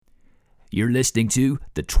You're listening to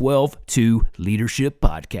the 12-2 Leadership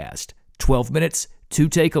Podcast. 12 minutes, 2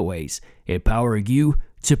 takeaways, empowering you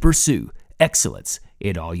to pursue excellence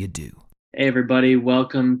in all you do. Hey everybody,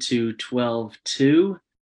 welcome to 12-2.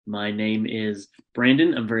 My name is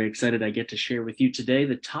Brandon. I'm very excited I get to share with you today.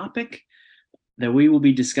 The topic that we will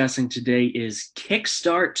be discussing today is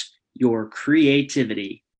Kickstart Your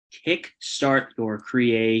Creativity. Kickstart Your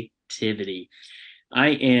Creativity.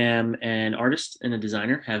 I am an artist and a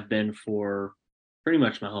designer, have been for pretty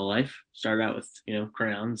much my whole life. Started out with,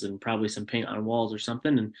 crayons and probably some paint on walls or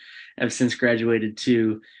something, and have since graduated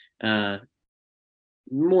to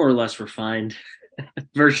more or less refined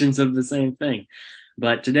versions of the same thing.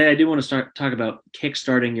 But today I do want to talk about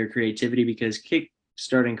kickstarting your creativity, because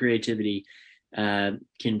kickstarting creativity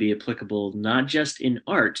can be applicable not just in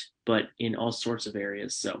art, but in all sorts of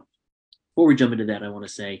areas. So before we jump into that, I want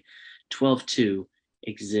to say 12-2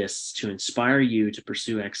 exists to inspire you to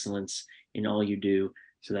pursue excellence in all you do.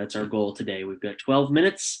 So that's our goal today. We've got 12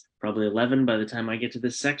 minutes, probably 11 by the time I get to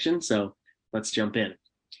this section. So let's jump in.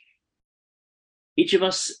 Each of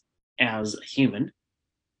us as a human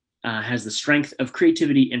has the strength of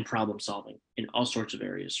creativity and problem solving in all sorts of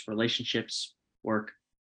areas: relationships, work,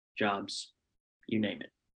 jobs, you name it.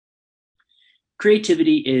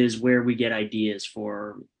 Creativity is where we get ideas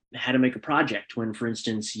for how to make a project. When, for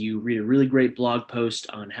instance, you read a really great blog post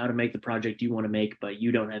on how to make the project you want to make, but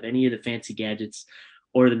you don't have any of the fancy gadgets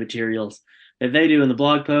or the materials that they do in the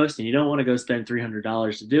blog post, and you don't want to go spend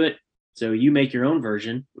 $300 to do it. So you make your own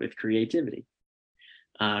version with creativity.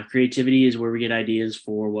 Creativity is where we get ideas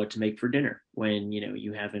for what to make for dinner when,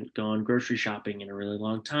 you haven't gone grocery shopping in a really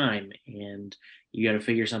long time and you got to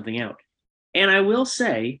figure something out. And I will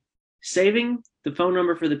say, saving the phone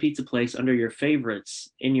number for the pizza place under your favorites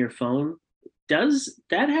in your phone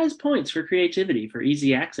has points for creativity, for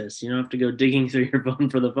easy access. You don't have to go digging through your phone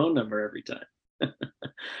for the phone number every time.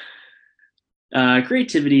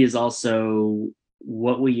 Creativity is also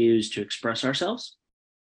what we use to express ourselves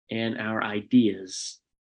and our ideas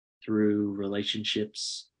through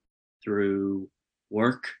relationships, through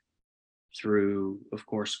work, through, of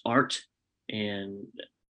course, art, and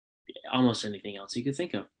almost anything else you could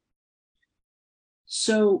think of.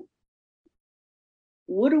 So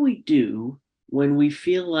what do we do when we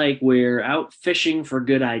feel like we're out fishing for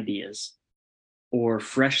good ideas or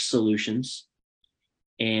fresh solutions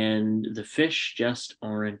and the fish just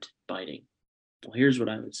aren't biting? Well, here's what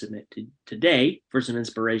I would submit to today for some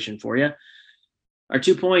inspiration for you. Our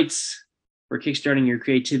 2 points for kickstarting your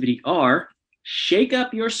creativity are: shake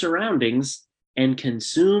up your surroundings and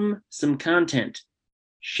consume some content.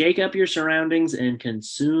 Shake up your surroundings and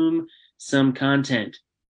consume some content.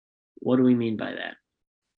 What do we mean by that?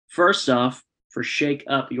 First off, for shake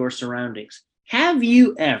up your surroundings, have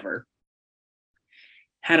you ever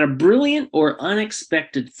had a brilliant or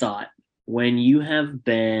unexpected thought when you have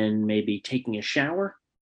been maybe taking a shower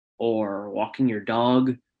or walking your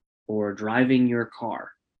dog or driving your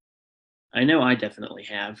car? I know I definitely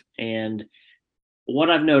have. And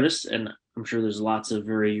what I've noticed, and I'm sure there's lots of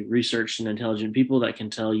very researched and intelligent people that can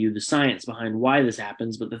tell you the science behind why this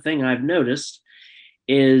happens, but the thing I've noticed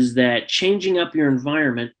is that changing up your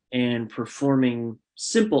environment and performing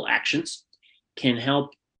simple actions can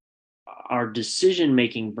help our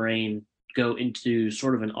decision-making brain go into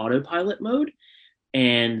sort of an autopilot mode,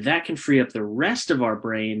 and that can free up the rest of our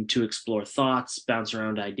brain to explore thoughts, bounce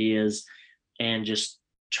around ideas, and just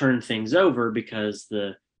turn things over, because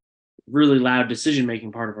the really loud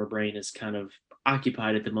decision-making part of our brain is kind of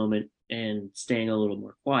occupied at the moment and staying a little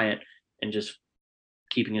more quiet and just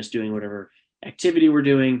keeping us doing whatever activity we're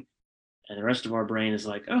doing. And the rest of our brain is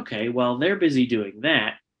like, okay, well, they're busy doing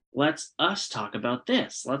that. Let's us talk about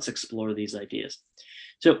this. Let's explore these ideas.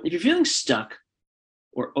 So if you're feeling stuck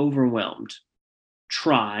or overwhelmed,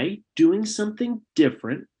 try doing something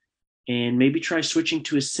different, and maybe try switching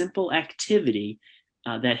to a simple activity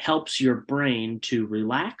that helps your brain to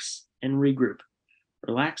relax and regroup.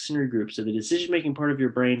 Relax and regroup. So the decision-making part of your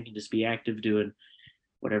brain can just be active doing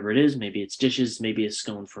whatever it is. Maybe it's dishes, maybe it's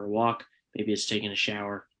going for a walk, maybe it's taking a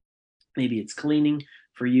shower, maybe it's cleaning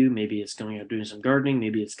for you, maybe it's going out doing some gardening,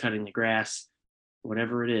 maybe it's cutting the grass.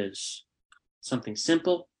 Whatever it is, something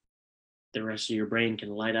simple, the rest of your brain can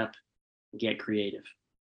light up and get creative.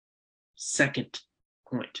 Second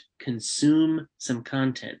point, consume some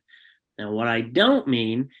content. Now, what I don't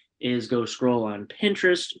mean is go scroll on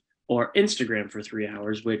Pinterest or Instagram for 3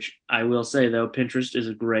 hours, which I will say, though, Pinterest is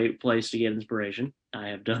a great place to get inspiration. I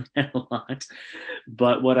have done that a lot.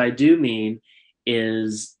 But what I do mean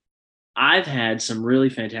is I've had some really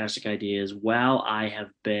fantastic ideas while I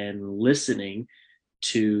have been listening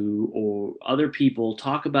to or other people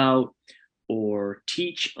talk about or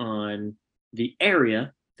teach on the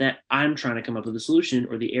area that I'm trying to come up with a solution,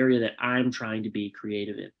 or the area that I'm trying to be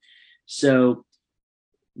creative in. So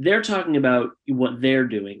they're talking about what they're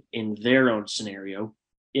doing in their own scenario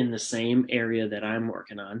in the same area that I'm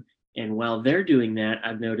working on. And while they're doing that,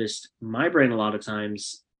 I've noticed my brain a lot of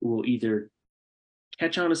times will either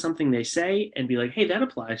catch on to something they say and be like, hey, that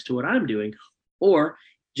applies to what I'm doing. Or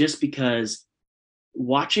just because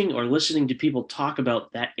watching or listening to people talk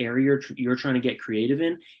about that area you're trying to get creative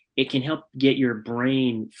in, it can help get your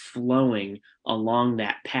brain flowing along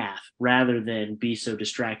that path rather than be so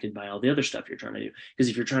distracted by all the other stuff you're trying to do. Because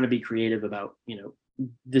if you're trying to be creative about,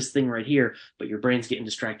 this thing right here, but your brain's getting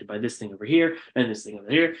distracted by this thing over here and this thing over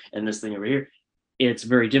here and this thing over here, it's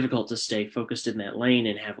very difficult to stay focused in that lane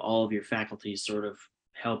and have all of your faculties sort of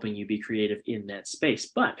helping you be creative in that space.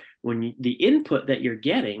 But when the input that you're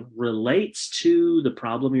getting relates to the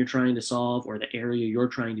problem you're trying to solve or the area you're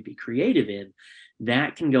trying to be creative in,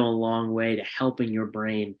 that can go a long way to helping your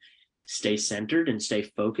brain stay centered and stay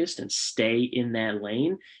focused and stay in that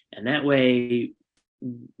lane. And that way,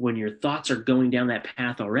 when your thoughts are going down that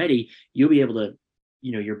path already, you'll be able to,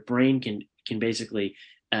 your brain can basically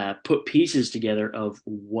put pieces together of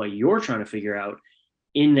what you're trying to figure out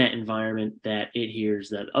in that environment that it hears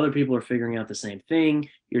that other people are figuring out the same thing.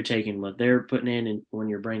 You're taking what they're putting in, and when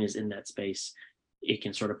your brain is in that space, it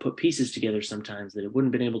can sort of put pieces together sometimes that it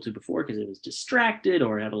wouldn't have been able to before because it was distracted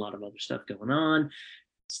or had a lot of other stuff going on,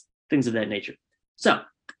 things of that nature. So,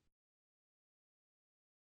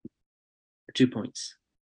 2 points.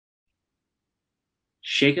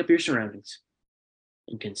 Shake up your surroundings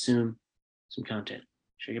and consume some content.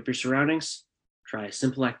 Shake up your surroundings. Try a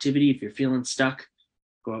simple activity. If you're feeling stuck,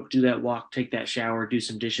 go out, do that walk, take that shower, do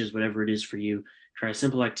some dishes, whatever it is for you. Try a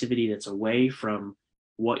simple activity that's away from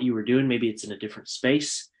what you were doing. Maybe it's in a different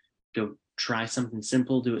space. Go try something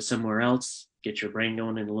simple, do it somewhere else. Get your brain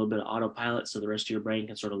going in a little bit of autopilot so the rest of your brain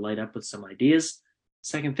can sort of light up with some ideas.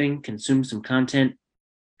 Second thing, consume some content.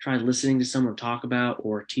 Try listening to someone talk about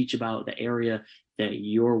or teach about the area that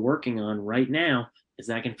you're working on right now, as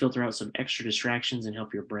that can filter out some extra distractions and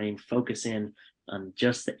help your brain focus in on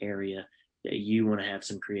just the area that you want to have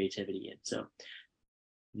some creativity in. So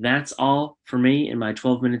that's all for me in my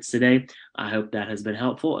 12 minutes today. I hope that has been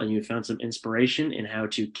helpful and you found some inspiration in how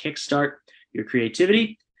to kickstart your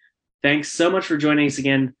creativity. Thanks so much for joining us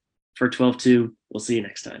again for 12-2. We'll see you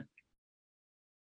next time.